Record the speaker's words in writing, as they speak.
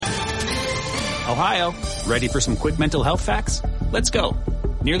Ohio, ready for some quick mental health facts? Let's go.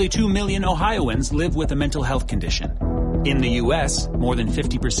 Nearly 2 million Ohioans live with a mental health condition. In the U.S., more than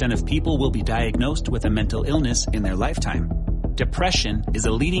 50% of people will be diagnosed with a mental illness in their lifetime. Depression is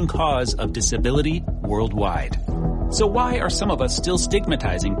a leading cause of disability worldwide. So why are some of us still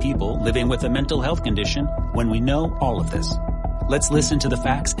stigmatizing people living with a mental health condition when we know all of this? Let's listen to the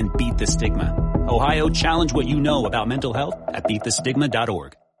facts and beat the stigma. Ohio, challenge what you know about mental health at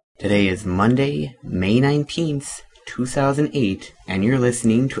beatthestigma.org. Today is Monday, May 19th, 2008, and you're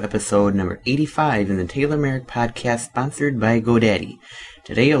listening to episode number 85 in the Taylor Merrick podcast sponsored by GoDaddy.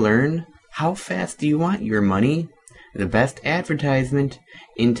 Today you'll learn, how fast do you want your money? The best advertisement,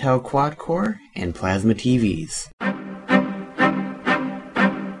 Intel quad-core, and plasma TVs.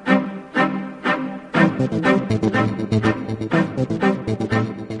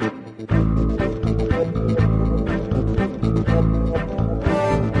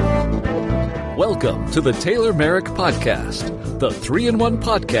 Welcome to the Taylor Merrick Podcast, the 3-in-1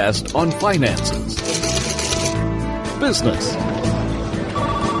 podcast on finances, business,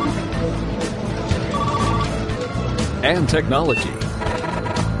 and technology.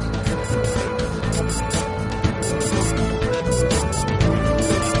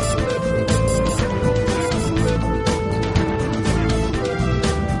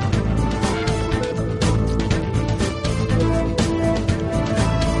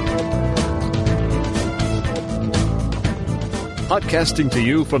 Podcasting to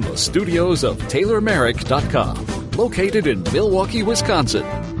you from the studios of TaylorMerrick.com, located in Milwaukee, Wisconsin.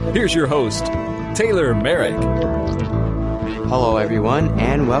 Here's your host, Taylor Merrick. Hello everyone,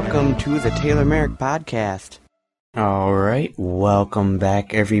 and welcome to the Taylor Merrick podcast. Alright, welcome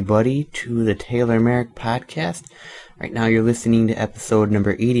back everybody to the Taylor Merrick podcast. Right now you're listening to episode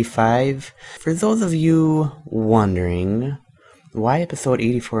number 85. For those of you wondering why episode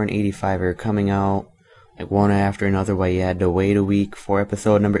 84 and 85 are coming out like one after another, why you had to wait a week for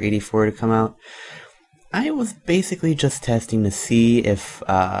episode number 84 to come out, I was basically just testing to see if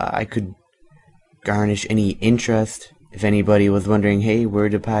I could garnish any interest. If anybody was wondering, hey, where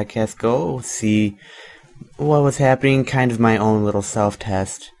did the podcast go? See what was happening. Kind of my own little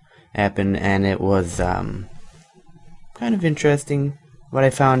self-test happened, and it was kind of interesting what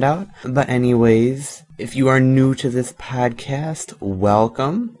I found out. But anyways, if you are new to this podcast,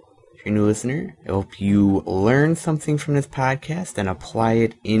 welcome. If you're a new listener, I hope you learn something from this podcast and apply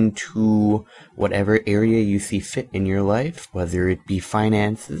it into whatever area you see fit in your life, whether it be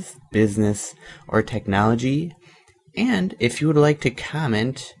finances, business, or technology. And if you would like to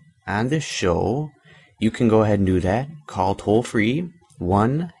comment on this show, you can go ahead and do that. Call toll-free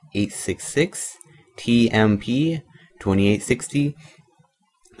 1-866-TMP-2860.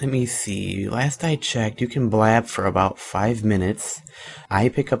 Let me see. Last I checked, you can blab for about 5 minutes. I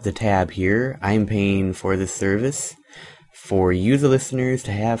pick up the tab here. I'm paying for this service for you, the listeners,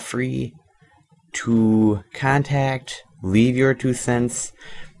 to have free, to contact, leave your 2 cents.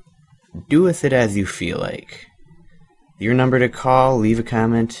 Do with it as you feel like. Your number to call, leave a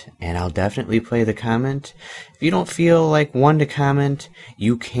comment, and I'll definitely play the comment. If you don't feel like one to comment,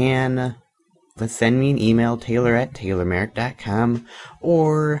 you can send me an email, taylor@taylormerrick.com,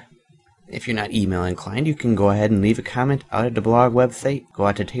 or if you're not email inclined, you can go ahead and leave a comment out at the blog website. Go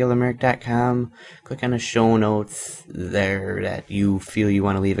out to taylormerrick.com, click on the show notes there that you feel you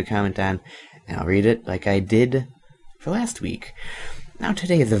want to leave a comment on, and I'll read it like I did for last week. Now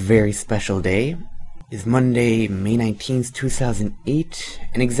today is a very special day. It's Monday, May 19th, 2008,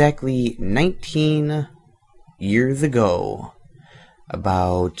 and exactly 19 years ago,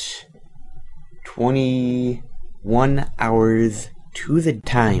 about 21 hours to the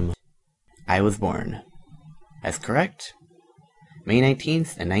time I was born. That's correct. May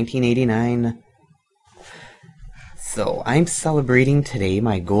 19th, 1989. So, I'm celebrating today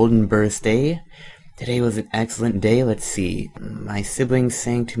my golden birthday. Today was an excellent day. Let's see. My siblings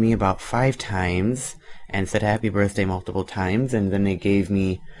sang to me about 5 times and said happy birthday multiple times, and then they gave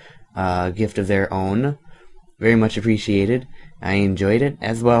me a gift of their own. Very much appreciated. I enjoyed it,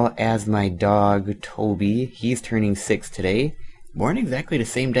 as well as my dog, Toby. He's turning 6 today. Born exactly the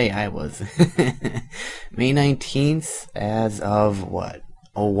same day I was. May 19th, as of,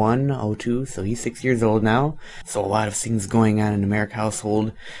 01, 02, so he's 6 years old now. So a lot of things going on in the Merrick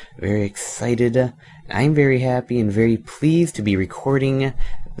household. Very excited. I'm very happy and very pleased to be recording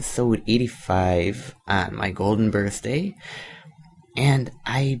episode 85 on my golden birthday. And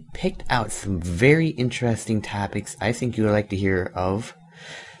I picked out some very interesting topics I think you would like to hear of.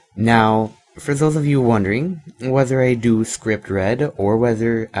 Now, for those of you wondering whether I do script read or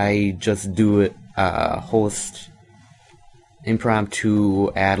whether I just do it host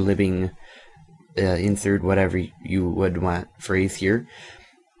impromptu ad-libbing insert whatever you would want phrase here.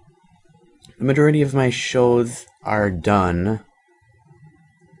 The majority of my shows are done.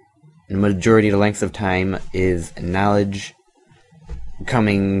 The majority of the length of time is knowledge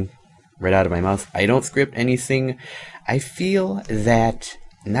coming right out of my mouth. I don't script anything. I feel that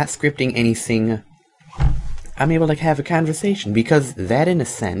not scripting anything, I'm able to have a conversation, because that, in a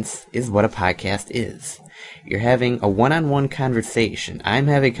sense, is what a podcast is. You're having a one-on-one conversation. I'm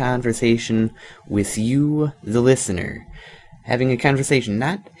having a conversation with you, the listener. Having a conversation,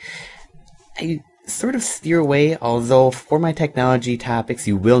 I sort of steer away, although for my technology topics,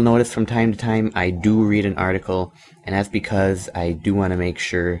 you will notice from time to time I do read an article, and that's because I do want to make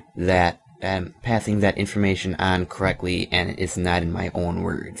sure that I'm passing that information on correctly and it's not in my own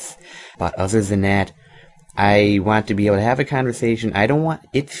words. But other than that, I want to be able to have a conversation.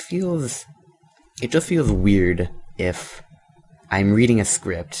 It just feels weird if I'm reading a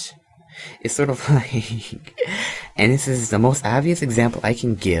script. It's sort of like, and this is the most obvious example I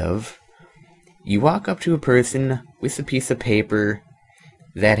can give. You walk up to a person with a piece of paper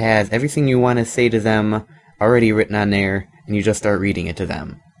that has everything you want to say to them already written on there, and you just start reading it to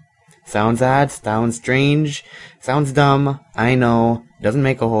them. Sounds odd, sounds strange, sounds dumb, I know, doesn't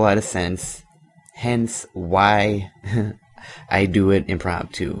make a whole lot of sense. Hence why I do it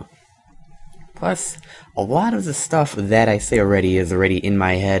impromptu. Plus, a lot of the stuff that I say already is already in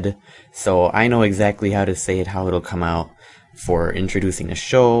my head, so I know exactly how to say it, how it'll come out for introducing the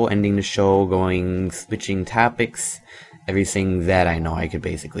show, ending the show, switching topics. Everything that I know, I could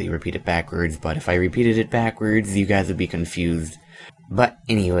basically repeat it backwards, but if I repeated it backwards, you guys would be confused. But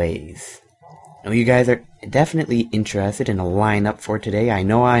anyways, you guys are definitely interested in a lineup for today. I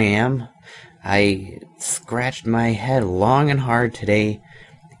know I am. I scratched my head long and hard today,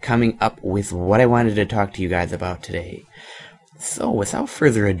 coming up with what I wanted to talk to you guys about today. So, without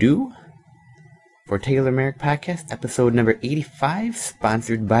further ado, for Taylor Merrick Podcast, episode number 85,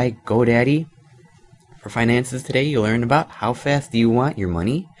 sponsored by GoDaddy. For finances today, you'll learn about how fast do you want your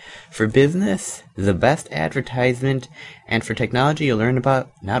money. For business, the best advertisement. And for technology, you'll learn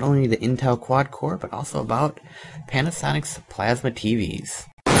about not only the Intel Quad-Core, but also about Panasonic's plasma TVs.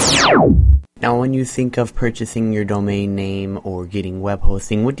 Now, when you think of purchasing your domain name or getting web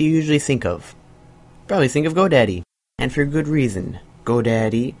hosting, what do you usually think of? Probably think of GoDaddy. And for good reason.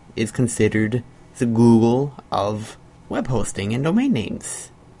 GoDaddy is considered the Google of web hosting and domain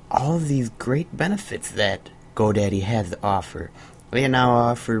names. All of these great benefits that GoDaddy has to offer. They now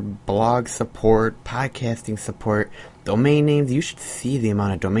offer blog support, podcasting support, domain names. You should see the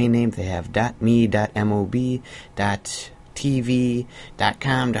amount of domain names they have. .me, .mob, .tv,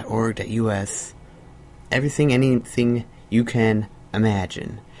 .com, .org, .us. Everything, anything you can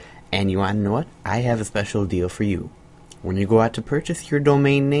imagine. And you want to know what? I have a special deal for you. When you go out to purchase your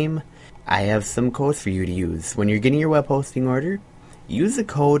domain name, I have some codes for you to use. When you're getting your web hosting order, use the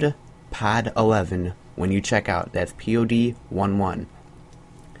code POD11 when you check out. That's POD11.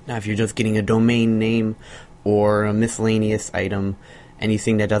 Now, if you're just getting a domain name or a miscellaneous item,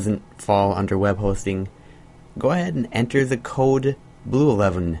 anything that doesn't fall under web hosting, go ahead and enter the code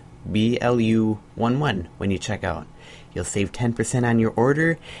BLUE11, BLU11, when you check out. You'll save 10% on your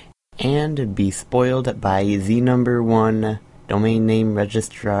order and be spoiled by the number one domain name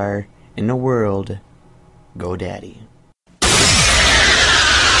registrar in the world, GoDaddy.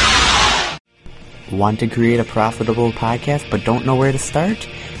 Want to create a profitable podcast but don't know where to start?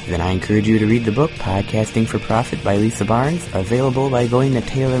 Then I encourage you to read the book Podcasting for Profit by Lisa Barnes, available by going to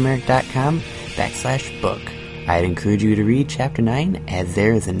taylormerrick.com/book. I'd encourage you to read chapter 9, as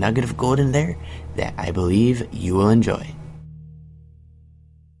there is a nugget of gold in there that I believe you will enjoy.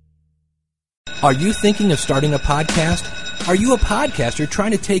 Are you thinking of starting a podcast? Are you a podcaster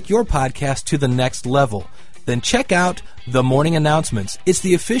trying to take your podcast to the next level? Then check out The Morning Announcements. It's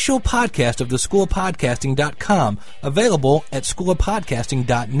the official podcast of theschoolofpodcasting.com, available at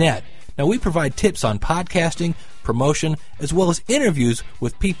schoolofpodcasting.net. Now, we provide tips on podcasting, promotion, as well as interviews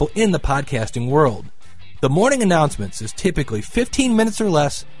with people in the podcasting world. The Morning Announcements is typically 15 minutes or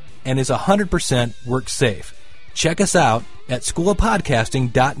less and is 100% work safe. Check us out at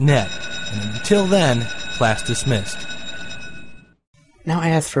schoolofpodcasting.net. And until then, class dismissed. Now,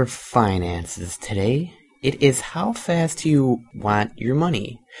 as for finances today, it is how fast you want your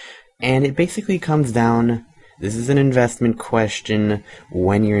money. And it basically comes down, this is an investment question.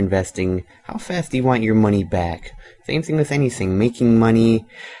 When you're investing, how fast do you want your money back? Same thing with anything, making money.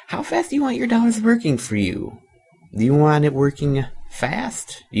 How fast do you want your dollars working for you? Do you want it working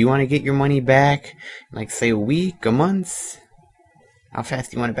fast? Do you want to get your money back, like say a week, a month? How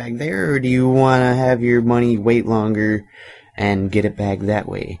fast do you want it back there? Or do you want to have your money wait longer and get it back that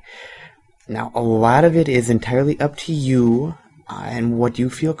way? Now, a lot of it is entirely up to you and what you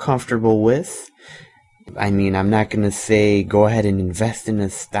feel comfortable with. I mean, I'm not going to say go ahead and invest in the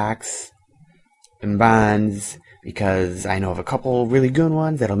stocks and bonds, because I know of a couple really good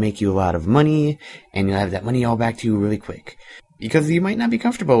ones that'll make you a lot of money, and you'll have that money all back to you really quick. Because you might not be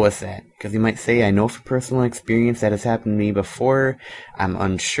comfortable with that. Because you might say, I know from personal experience that has happened to me before. I'm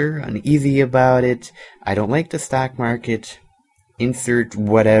unsure, uneasy about it. I don't like the stock market. Insert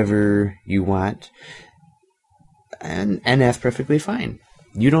whatever you want. And that's perfectly fine.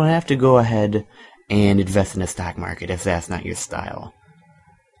 You don't have to go ahead and invest in the stock market if that's not your style.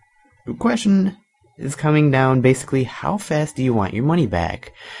 The question is coming down basically, how fast do you want your money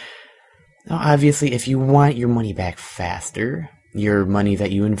back? Now, obviously, if you want your money back faster, your money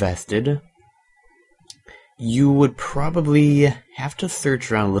that you invested, you would probably have to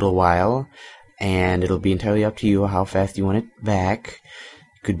search around a little while, and it'll be entirely up to you how fast you want it back.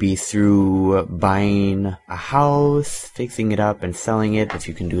 It could be through buying a house, fixing it up, and selling it. If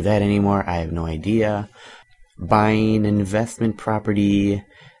you can do that anymore, I have no idea. Buying an investment property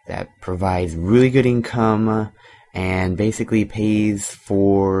that provides really good income and basically pays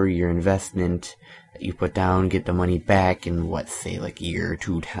for your investment that you put down, get the money back in, say like a year or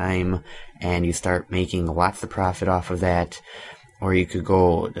two time, and you start making lots of profit off of that. Or you could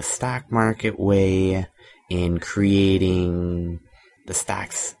go the stock market way in creating the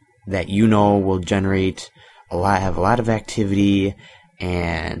stocks that you know will generate have a lot of activity,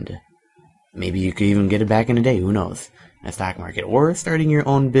 and maybe you could even get it back in a day, who knows, in the stock market. Or starting your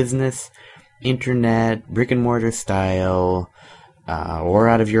own business, internet, brick and mortar style, or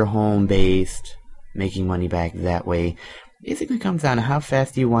out of your home based, making money back that way. Basically comes down to how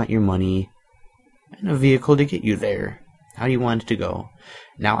fast you want your money and a vehicle to get you there. How do you want it to go?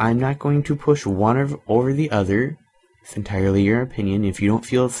 Now, I'm not going to push one over the other. It's entirely your opinion. If you don't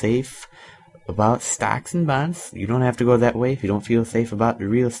feel safe about stocks and bonds, you don't have to go that way. If you don't feel safe about the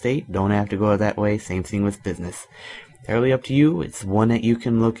real estate, don't have to go that way. Same thing with business. Entirely up to you. It's one that you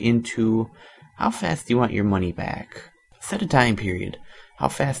can look into. How fast do you want your money back? Set a time period. How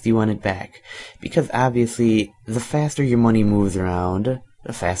fast do you want it back? Because obviously, the faster your money moves around,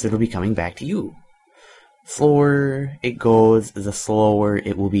 the faster it'll be coming back to you. Slower it goes, the slower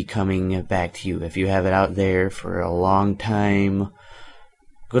it will be coming back to you. If you have it out there for a long time,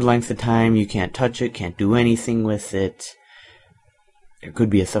 good length of time, you can't touch it, can't do anything with it. There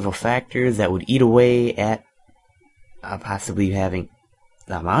could be several factors that would eat away at possibly having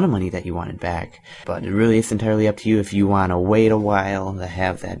the amount of money that you wanted back. But it really is entirely up to you if you want to wait a while to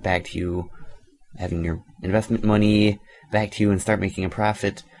have that back to you, having your investment money back to you and start making a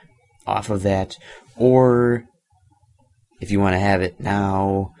profit off of that, or if you want to have it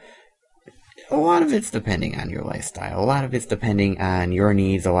now. A lot of it's depending on your lifestyle, a lot of it's depending on your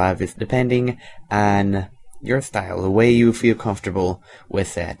needs, a lot of it's depending on your style, the way you feel comfortable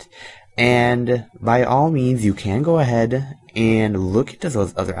with that. And by all means, you can go ahead and look into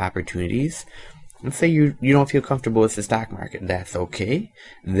those other opportunities. Let's say you don't feel comfortable with the stock market. That's okay.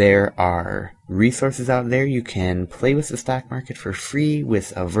 There are resources out there. You can play with the stock market for free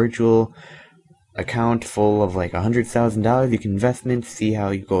with a virtual account full of like $100,000. You can investment, see how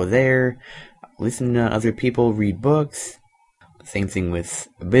you go there. Listen to other people, read books. Same thing with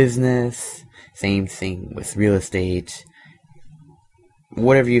business. Same thing with real estate.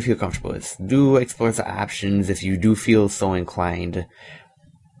 Whatever you feel comfortable with. Do explore the options if you do feel so inclined.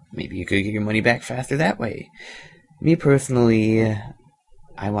 Maybe you could get your money back faster that way. Me personally,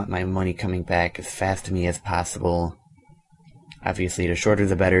 I want my money coming back as fast to me as possible. Obviously, the shorter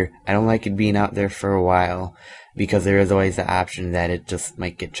the better. I don't like it being out there for a while, because there is always the option that it just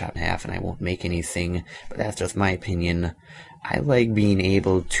might get chopped in half and I won't make anything. But that's just my opinion. I like being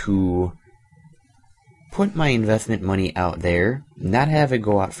able to put my investment money out there, not have it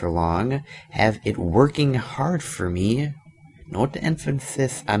go out for long, have it working hard for me. Note the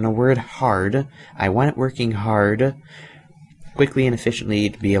emphasis on the word hard. I want it working hard, quickly and efficiently,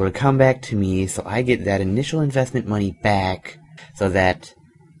 to be able to come back to me so I get that initial investment money back so that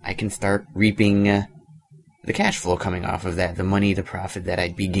I can start reaping the cash flow coming off of that, the money, the profit that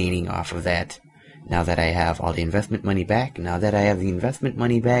I'd be gaining off of that. Now that I have all the investment money back,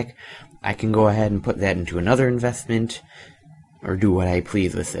 I can go ahead and put that into another investment or do what I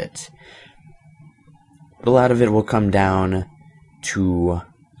please with it. But a lot of it will come down to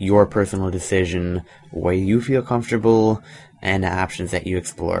your personal decision, the way you feel comfortable, and the options that you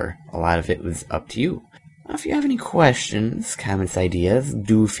explore. A lot of it was up to you. Now, if you have any questions, comments, ideas,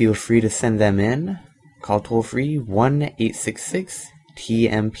 do feel free to send them in. Call toll free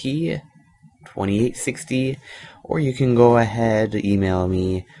 1-866-TMP-2860, or you can go ahead, email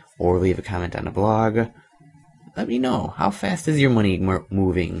me or leave a comment on the blog. Let me know, how fast is your money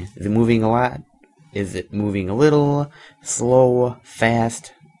moving? Is it moving a lot? Is it moving a little? Slow?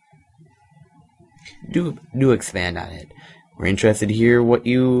 Fast? Do expand on it. We're interested to hear what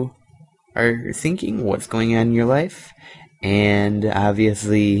you are thinking, what's going on in your life, and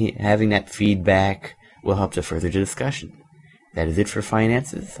obviously having that feedback will help to further the discussion. That is it for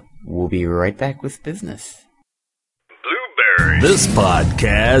finances. We'll be right back with business. Blueberry. This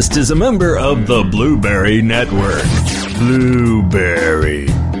podcast is a member of the Blueberry Network. Blueberry.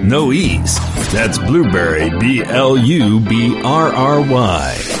 No E's. That's Blueberry,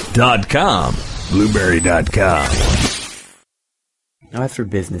 BLUBRRY.com. Blueberry.com. Now, as for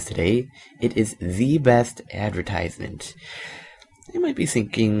business today, it is the best advertisement. You might be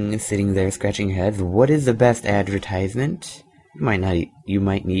thinking, sitting there scratching your heads, what is the best advertisement? You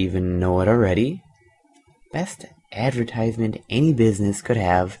might even know it already. Best advertisement any business could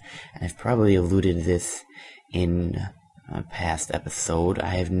have, and I've probably alluded to this in a past episode.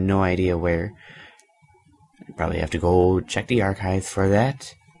 I have no idea where. I probably have to go check the archives for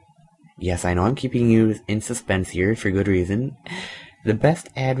that. Yes, I know I'm keeping you in suspense here for good reason. The best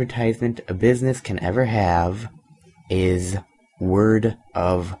advertisement a business can ever have is word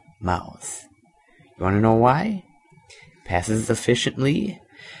of mouth. You want to know why? Passes efficiently.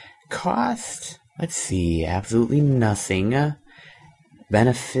 Cost? Let's see, absolutely nothing.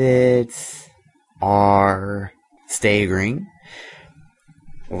 Benefits are staggering.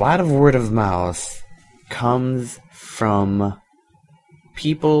 A lot of word of mouth comes from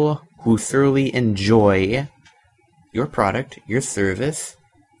people who thoroughly enjoy your product, your service,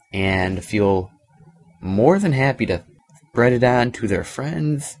 and feel more than happy to spread it on to their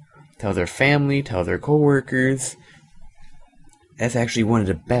friends, tell their family, tell their coworkers. That's actually one of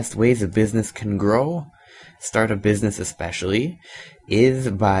the best ways a business can grow, start a business especially, is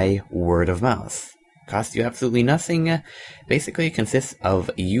by word of mouth. Costs you absolutely nothing. Basically, it consists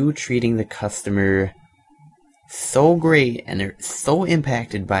of you treating the customer so great, and they're so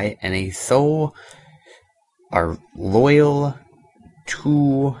impacted by it, and they so are loyal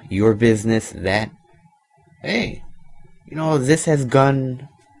to your business that, hey, this has done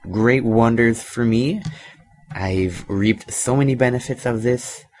great wonders for me. I've reaped so many benefits of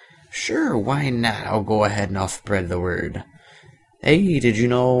this. Sure, why not? I'll go ahead and I'll spread the word. Hey, did you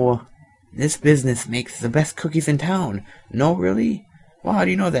know this business makes the best cookies in town? No, really? Well, how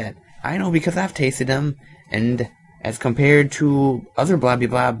do you know that? I know because I've tasted them, and as compared to other blah blah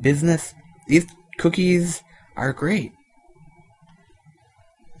blah business, these cookies are great.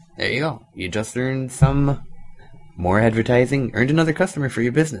 There you go. You just earned some more advertising, earned another customer for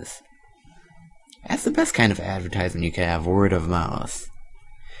your business. That's the best kind of advertising you can have, word of mouth.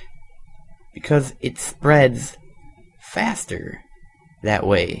 Because it spreads faster that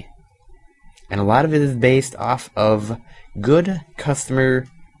way. And a lot of it is based off of good customer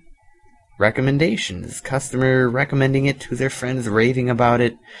recommendations. Customer recommending it to their friends, raving about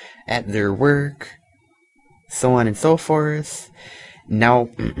it at their work, so on and so forth. Now,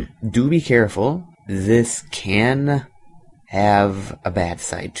 do be careful. This can have a bad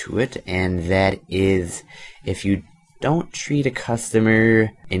side to it, and that is if you don't treat a customer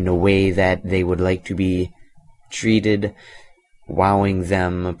in a way that they would like to be treated, wowing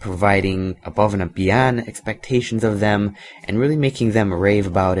them, providing above and beyond expectations of them, and really making them rave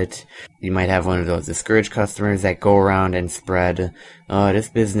about it. You might have one of those discouraged customers that go around and spread, oh, this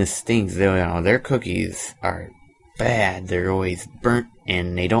business stinks, their cookies are bad, they're always burnt,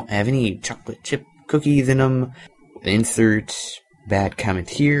 and they don't have any chocolate chip cookies in them. Insert bad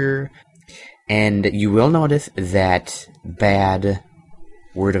comment here. And you will notice that bad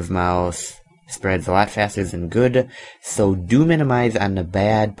word of mouth spreads a lot faster than good, so do minimize on the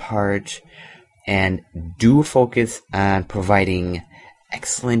bad part, and do focus on providing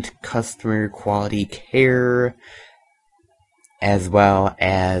excellent customer quality care, as well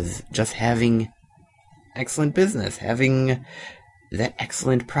as just having excellent business, having that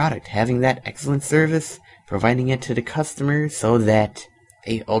excellent product, having that excellent service, providing it to the customer so that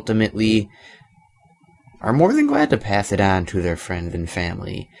they ultimately are more than glad to pass it on to their friends and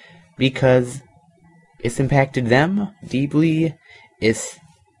family, because it's impacted them deeply, it's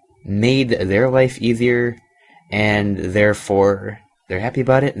made their life easier, and therefore they're happy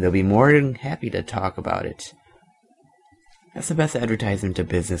about it, and they'll be more than happy to talk about it. That's the best advertisement a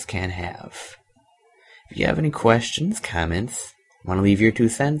business can have. If you have any questions, comments, want to leave your 2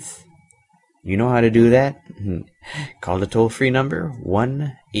 cents, you know how to do that. Call the toll-free number,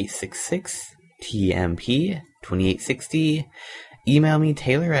 1-866-TMP-2860. Email me,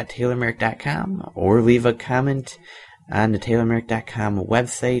 Taylor@TaylorMerrick.com, or leave a comment on the TaylorMerrick.com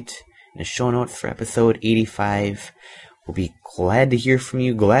website in the show notes for episode 85. We'll be glad to hear from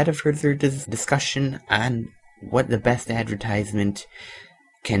you, glad to further discussion on what the best advertisement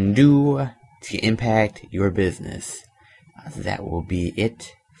can do to impact your business. That will be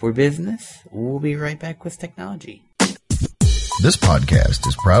it for business. We'll be right back with technology. This podcast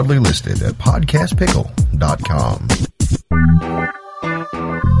is proudly listed at podcastpickle.com.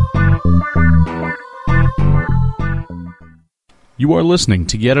 You are listening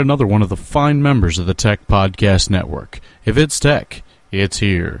to yet another one of the fine members of the Tech Podcast Network. If it's tech, it's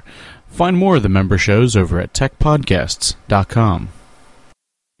here. Find more of the member shows over at techpodcasts.com.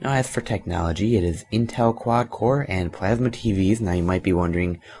 Now, as for technology, it is Intel quad-core and plasma TVs. Now, you might be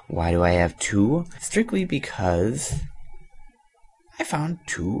wondering, why do I have two? Strictly because I found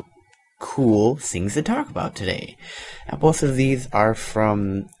two cool things to talk about today. Now, both of these are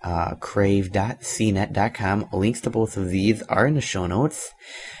from crave.cnet.com. Links to both of these are in the show notes.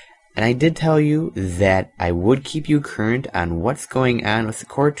 And I did tell you that I would keep you current on what's going on with the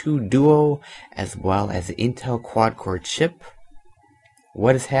Core 2 Duo as well as the Intel quad-core chip.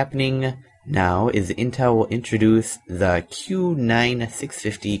 What is happening now is Intel will introduce the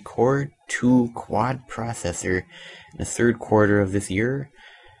Q9650 Core 2 quad processor in the third quarter of this year,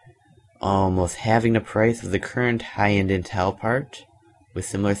 almost halving the price of the current high-end Intel part with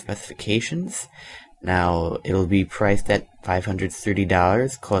similar specifications. Now, it'll be priced at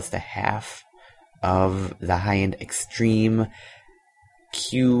 $530, close to half of the high-end Extreme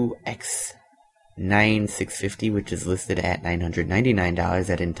QX9650, which is listed at $999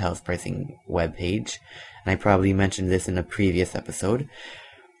 at Intel's pricing webpage. And I probably mentioned this in a previous episode.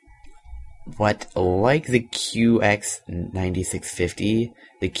 But like the QX9650,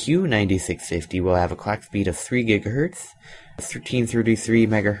 the Q9650 will have a clock speed of 3 GHz, 1333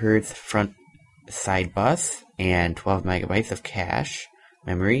 MHz front side bus, and 12 MB of cache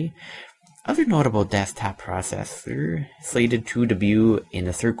memory. Other notable desktop processor slated to debut in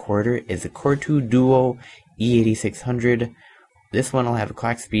the third quarter is the Core 2 Duo E8600. This one will have a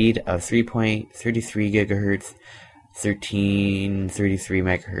clock speed of 3.33 GHz, 1333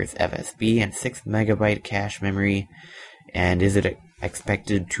 MHz FSB, and 6 MB cache memory, and is it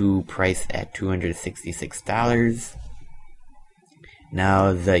expected to price at $266.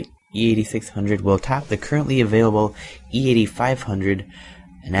 Now, the E8600 will top the currently available E8500,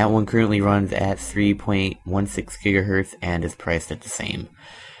 and that one currently runs at 3.16 GHz and is priced at the same.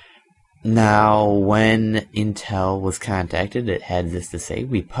 Now, when Intel was contacted, it had this to say: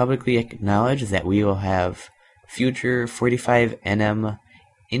 "We publicly acknowledge that we will have future 45nm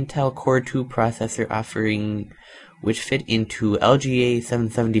Intel Core 2 processor offering which fit into LGA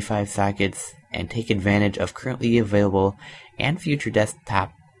 775 sockets and take advantage of currently available and future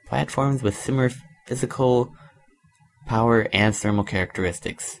desktop platforms with similar physical, power, and thermal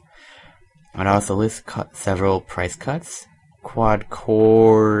characteristics." It also lists several price cuts.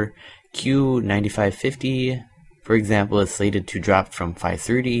 Quad-core Q9550, for example, is slated to drop from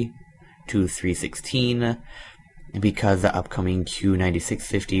 $530 to $316 because the upcoming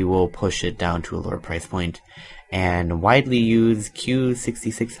Q9650 will push it down to a lower price point. And widely used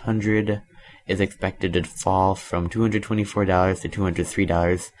Q6600 is expected to fall from $224 to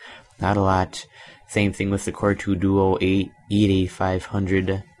 $203. Not a lot. Same thing with the Core 2 Duo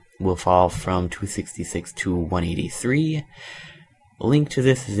E8500 will fall from $266 to $183. A link to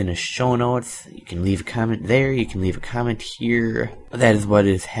this is in the show notes. You can leave a comment there. You can leave a comment here. That is what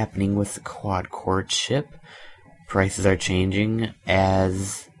is happening with the quad-core chip. Prices are changing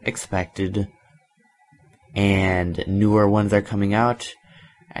as expected, and newer ones are coming out.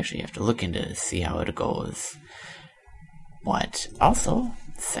 Actually, you have to look into it to see how it goes. But also,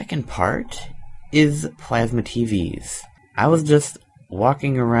 second part is plasma TVs. I was just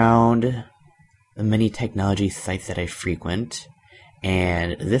walking around the many technology sites that I frequent,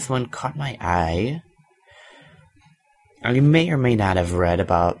 and this one caught my eye. You may or may not have read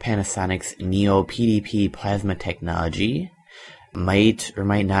about Panasonic's Neo PDP plasma technology. Might or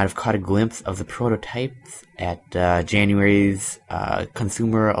might not have caught a glimpse of the prototypes at January's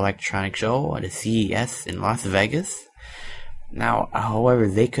Consumer Electronics Show at the CES in Las Vegas. Now, however,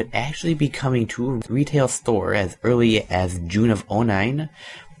 they could actually be coming to a retail store as early as June of 2009,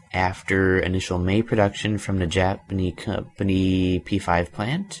 after initial May production from the Japanese company P5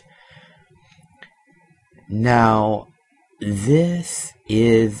 plant. Now, this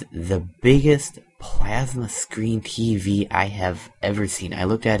is the biggest plasma screen TV I have ever seen. I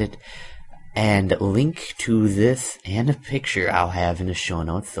looked at it, and a link to this and a picture I'll have in the show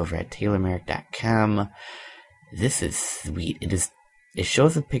notes over at TaylorMerrick.com. This is sweet. It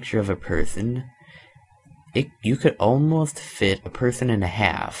shows a picture of a person, You could almost fit a person and a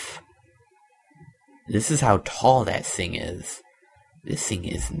half. This is how tall that thing is. This thing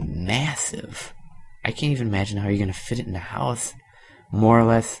is massive. I can't even imagine how you're going to fit it in the house. More or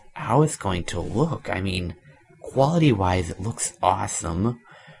less how it's going to look. I mean, quality-wise, it looks awesome.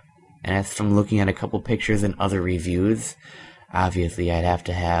 And that's from looking at a couple pictures and other reviews. Obviously, I'd have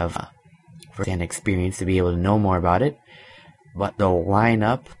to have first-hand experience to be able to know more about it. But the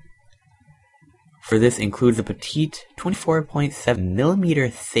lineup for this includes a petite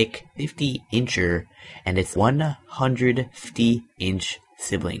 24.7mm thick 50-incher and its 150-inch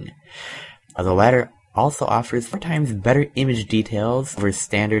sibling. The latter also offers 4 times better image details over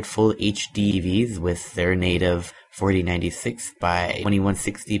standard full HD TVs with their native 4096 by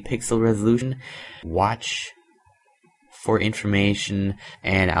 2160 pixel resolution. Watch for information,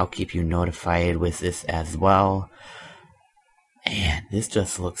 and I'll keep you notified with this as well. And this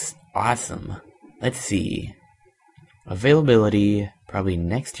just looks awesome. Let's see. Availability probably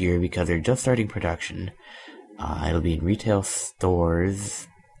next year because they're just starting production. It'll be in retail stores.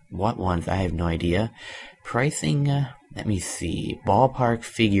 What ones? I have no idea. Pricing, let me see. Ballpark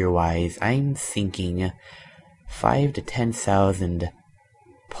figure-wise, I'm thinking 5,000 to 10,000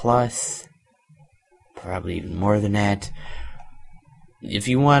 plus. Probably even more than that. If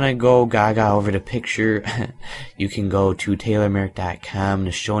you want to go gaga over the picture, you can go to TaylorMerrick.com,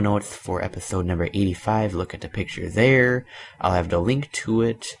 the show notes for episode number 85. Look at the picture there. I'll have the link to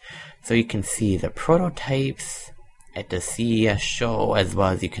it so you can see the prototypes at the CES show, as well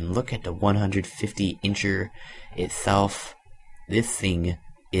as you can look at the 150-incher itself. This thing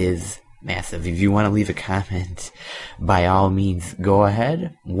is massive. If you want to leave a comment, by all means, go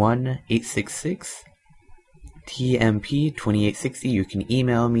ahead. 1-866-TMP2860. You can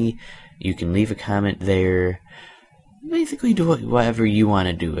email me. You can leave a comment there. Basically, do whatever you want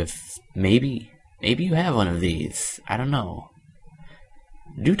to do. If maybe you have one of these. I don't know.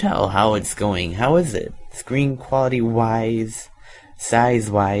 Do tell how it's going. How is it? Screen quality-wise,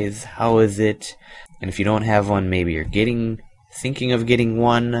 size-wise, how is it? And if you don't have one, maybe you're thinking of getting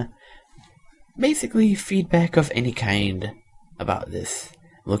one. Basically, feedback of any kind about this.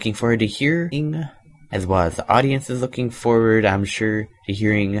 Looking forward to hearing, as well as the audience is looking forward, I'm sure, to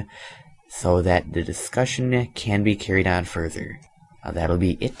hearing, so that the discussion can be carried on further. That'll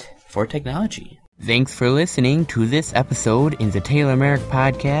be it for technology. Thanks for listening to this episode in the Taylor Merrick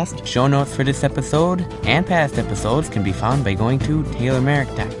Podcast. Show notes for this episode and past episodes can be found by going to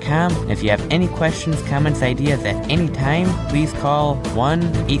TaylorMerrick.com. If you have any questions, comments, ideas at any time, please call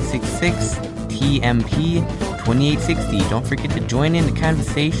 1-866-TMP2860. Don't forget to join in the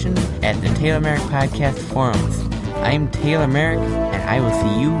conversation at the Taylor Merrick Podcast forums. I'm Taylor Merrick, and I will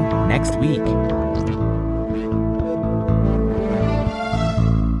see you next week.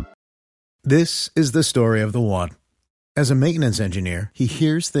 This is the story of the one. As a maintenance engineer, he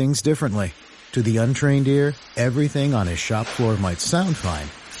hears things differently. To the untrained ear, everything on his shop floor might sound fine,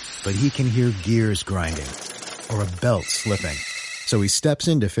 but he can hear gears grinding or a belt slipping. So he steps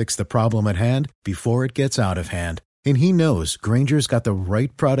in to fix the problem at hand before it gets out of hand. And he knows Grainger's got the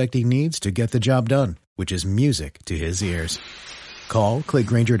right product he needs to get the job done, which is music to his ears. Call, click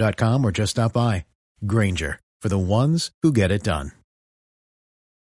Grainger.com, or just stop by. Grainger, for the ones who get it done.